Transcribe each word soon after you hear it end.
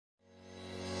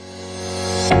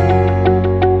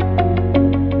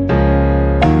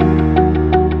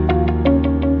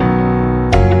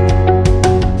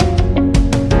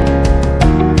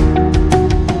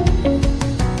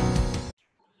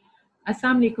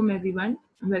Assalamualaikum everyone.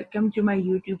 Welcome to my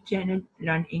YouTube channel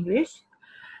Learn English.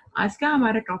 आज का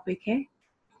हमारा टॉपिक है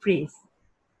phrase.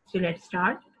 So let's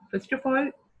start. First of all,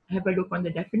 have a look on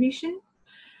the definition.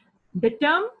 The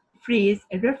term phrase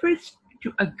refers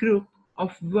to a group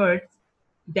of words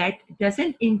that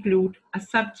doesn't include a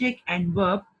subject and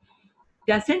verb,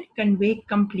 doesn't convey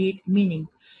complete meaning.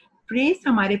 Phrase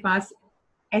हमारे पास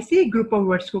ऐसे group of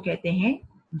words को कहते हैं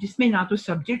जिसमें ना तो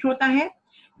subject होता है,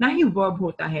 ना ही वर्ब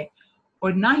होता है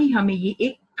और ना ही हमें ये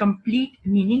एक कंप्लीट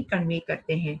मीनिंग कन्वे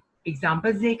करते हैं.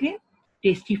 एग्जांपल्स देख लें.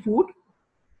 Tasty food,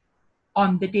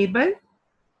 on the table,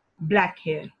 black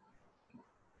hair.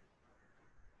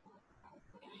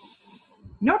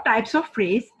 Now types of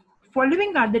phrase.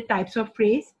 Following are the types of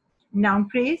phrase: noun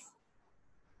phrase,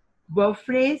 verb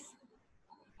phrase,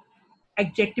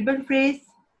 adjectival phrase,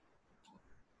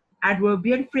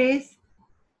 adverbial phrase,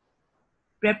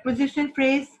 prepositional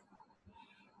phrase,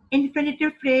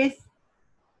 infinitive phrase,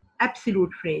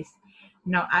 absolute phrase.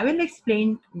 Now I will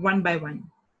explain one by one.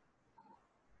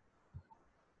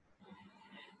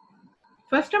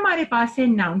 First हमारे पास है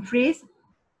noun phrase.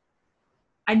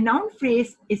 A noun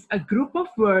phrase is a group of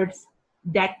words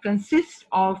that consists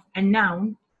of a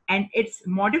noun and its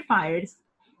modifiers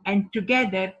and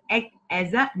together act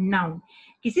as a noun.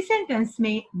 किसी sentence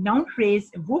में noun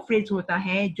phrase वो phrase होता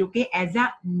है जो कि as a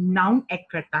noun act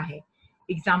करता है.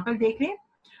 Example देख लें.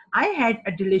 I had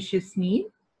a delicious meal.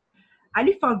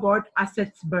 Ali forgot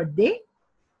Asad's birthday.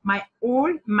 My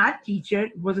old math teacher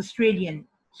was Australian.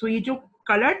 So ये जो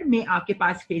colored में आपके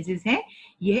पास phrases हैं,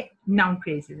 ये noun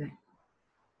phrases हैं.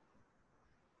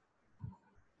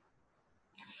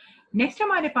 Next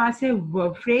हमारे पास है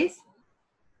verb phrase.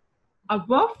 A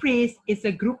verb phrase is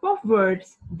a group of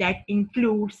words that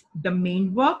includes the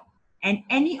main verb and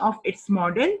any of its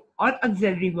modal or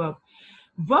auxiliary verb.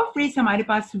 Verb phrase हमारे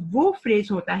पास वो फ्रेज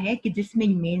होता है कि जिसमें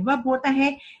मेन वर्ब होता है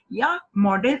या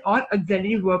मॉडल और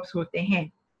ऑक्सिलरी वर्ब्स होते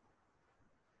हैं.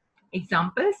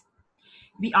 Examples: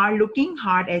 we are looking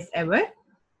hard as ever,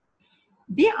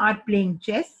 they are playing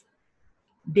chess,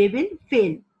 they will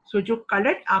fail. सो जो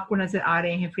कलर्ड आपको नजर आ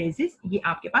रहे हैं फ्रेजेस, ये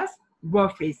आपके पास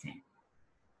वर्ब फ्रेज हैं.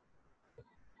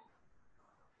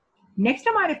 नेक्स्ट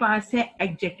हमारे पास है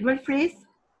adjectival phrase.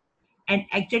 N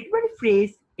adjectival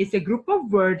phrase is a group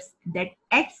of words that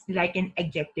acts like an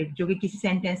adjective, जो कि किसी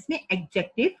सेंटेंस में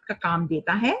adjective का काम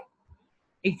देता है.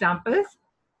 Examples: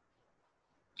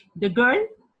 the girl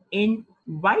in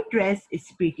white dress is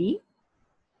pretty,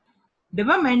 the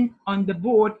woman on the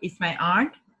boat is my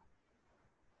aunt,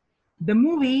 the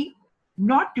movie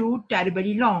not too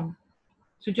terribly long.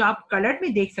 So जो आप colored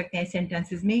में देख सकते हैं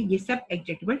sentences में, ये सब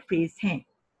adjectival phrase हैं.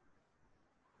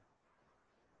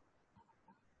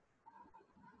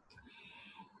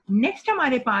 नेक्स्ट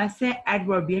हमारे पास है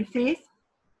adverbial phrase.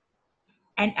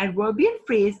 N adverbial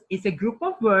phrase is a group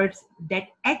of words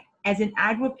that act as an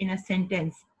adverb in a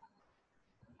sentence.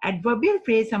 Adverbial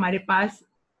phrase हमारे पास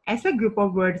ऐसा ग्रुप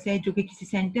ऑफ वर्ड्स है जो कि किसी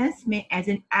सेंटेंस में एज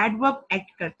एन एडवर्ब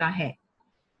एक्ट करता है.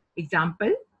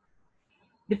 Example: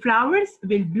 the flowers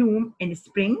will Bloom in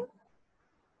spring,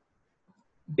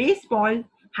 baseball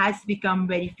has become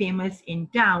very famous in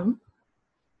town,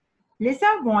 Lisa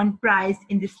won prize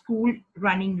in the school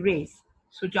running race.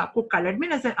 So जो आपको colour में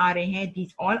नजर आ रहे हैं,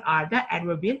 these all are the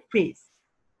adverbial phrase.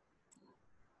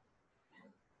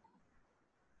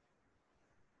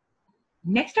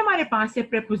 Next हमारे पास है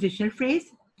prepositional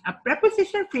phrase. A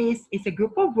prepositional phrase is a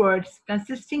group of words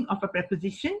consisting of a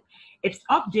preposition, its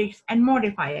objects and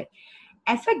modifier.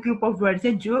 ऐसा group of words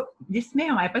है जो जिसमें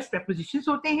हमारे पास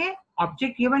prepositions होते हैं,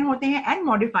 object given होते हैं and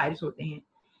modifiers होते हैं.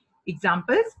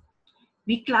 Examples: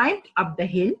 we climbed up the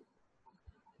hill,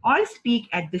 all speak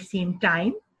at the same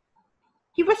time,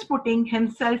 he was putting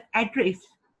himself at risk.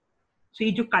 So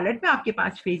ये जो colored में आपके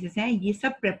पास phrases हैं, ये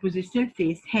सब prepositional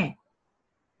phrase हैं.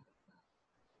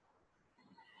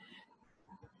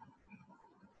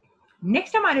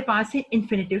 Next हमारे पास है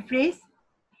infinitive phrase.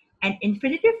 An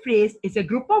infinitive phrase is a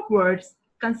group of words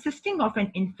consisting of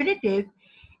an infinitive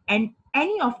and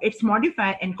any of its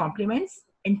modifier and complements.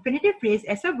 Infinitive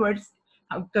phrase ऐसा words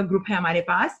का ग्रुप है हमारे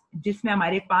पास जिसमें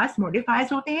हमारे पास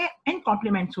मॉडिफायर्स होते हैं एंड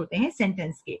कॉम्प्लीमेंट्स होते हैं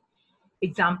सेंटेंस के.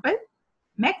 Example: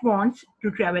 Mac wants to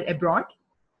travel abroad,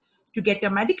 to get a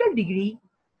medical degree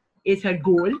is her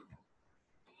goal,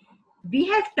 we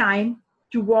have time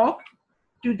to walk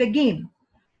to the game.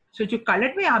 सो जो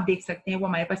कलर में आप देख सकते हैं वो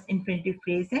हमारे पास इन्फिनिटिव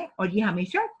फ्रेज है और ये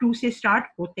हमेशा टू से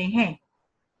स्टार्ट होते हैं.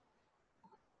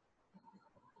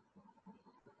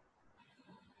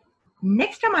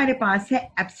 नेक्स्ट हमारे पास है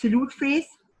absolute phrase.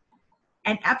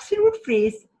 An absolute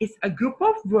phrase is a group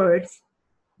of words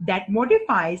that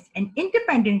modifies an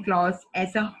independent clause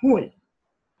as a whole.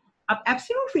 अब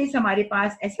एब्सोल्यूट फ्रेज हमारे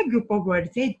पास ऐसे ग्रुप ऑफ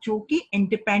वर्ड्स है जो कि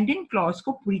इंडिपेंडेंट क्लॉज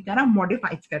को पूरी तरह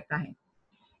मॉडिफाइज करता है.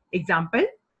 Example,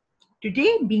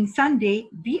 today being Sunday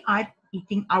we are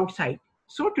eating outside.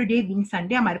 So today being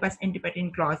Sunday हमारे पास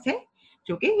इंडिपेंडेंट क्लॉज है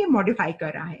जो कि ये मॉडिफाई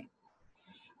कर रहा है.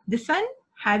 The sun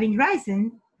having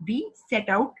Ryzen we set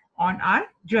out on our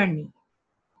journey.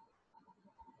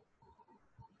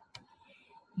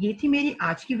 ये थी मेरी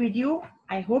आज की वीडियो.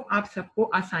 आई होप आप सबको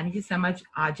आसानी से समझ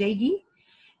आ जाएगी.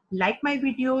 Like my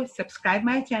video, subscribe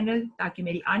my channel ताकि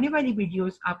मेरी आने वाली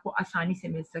वीडियोस आपको आसानी से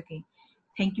मिल सकें.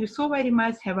 Thank you so very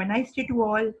much. Have a nice day to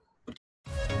all.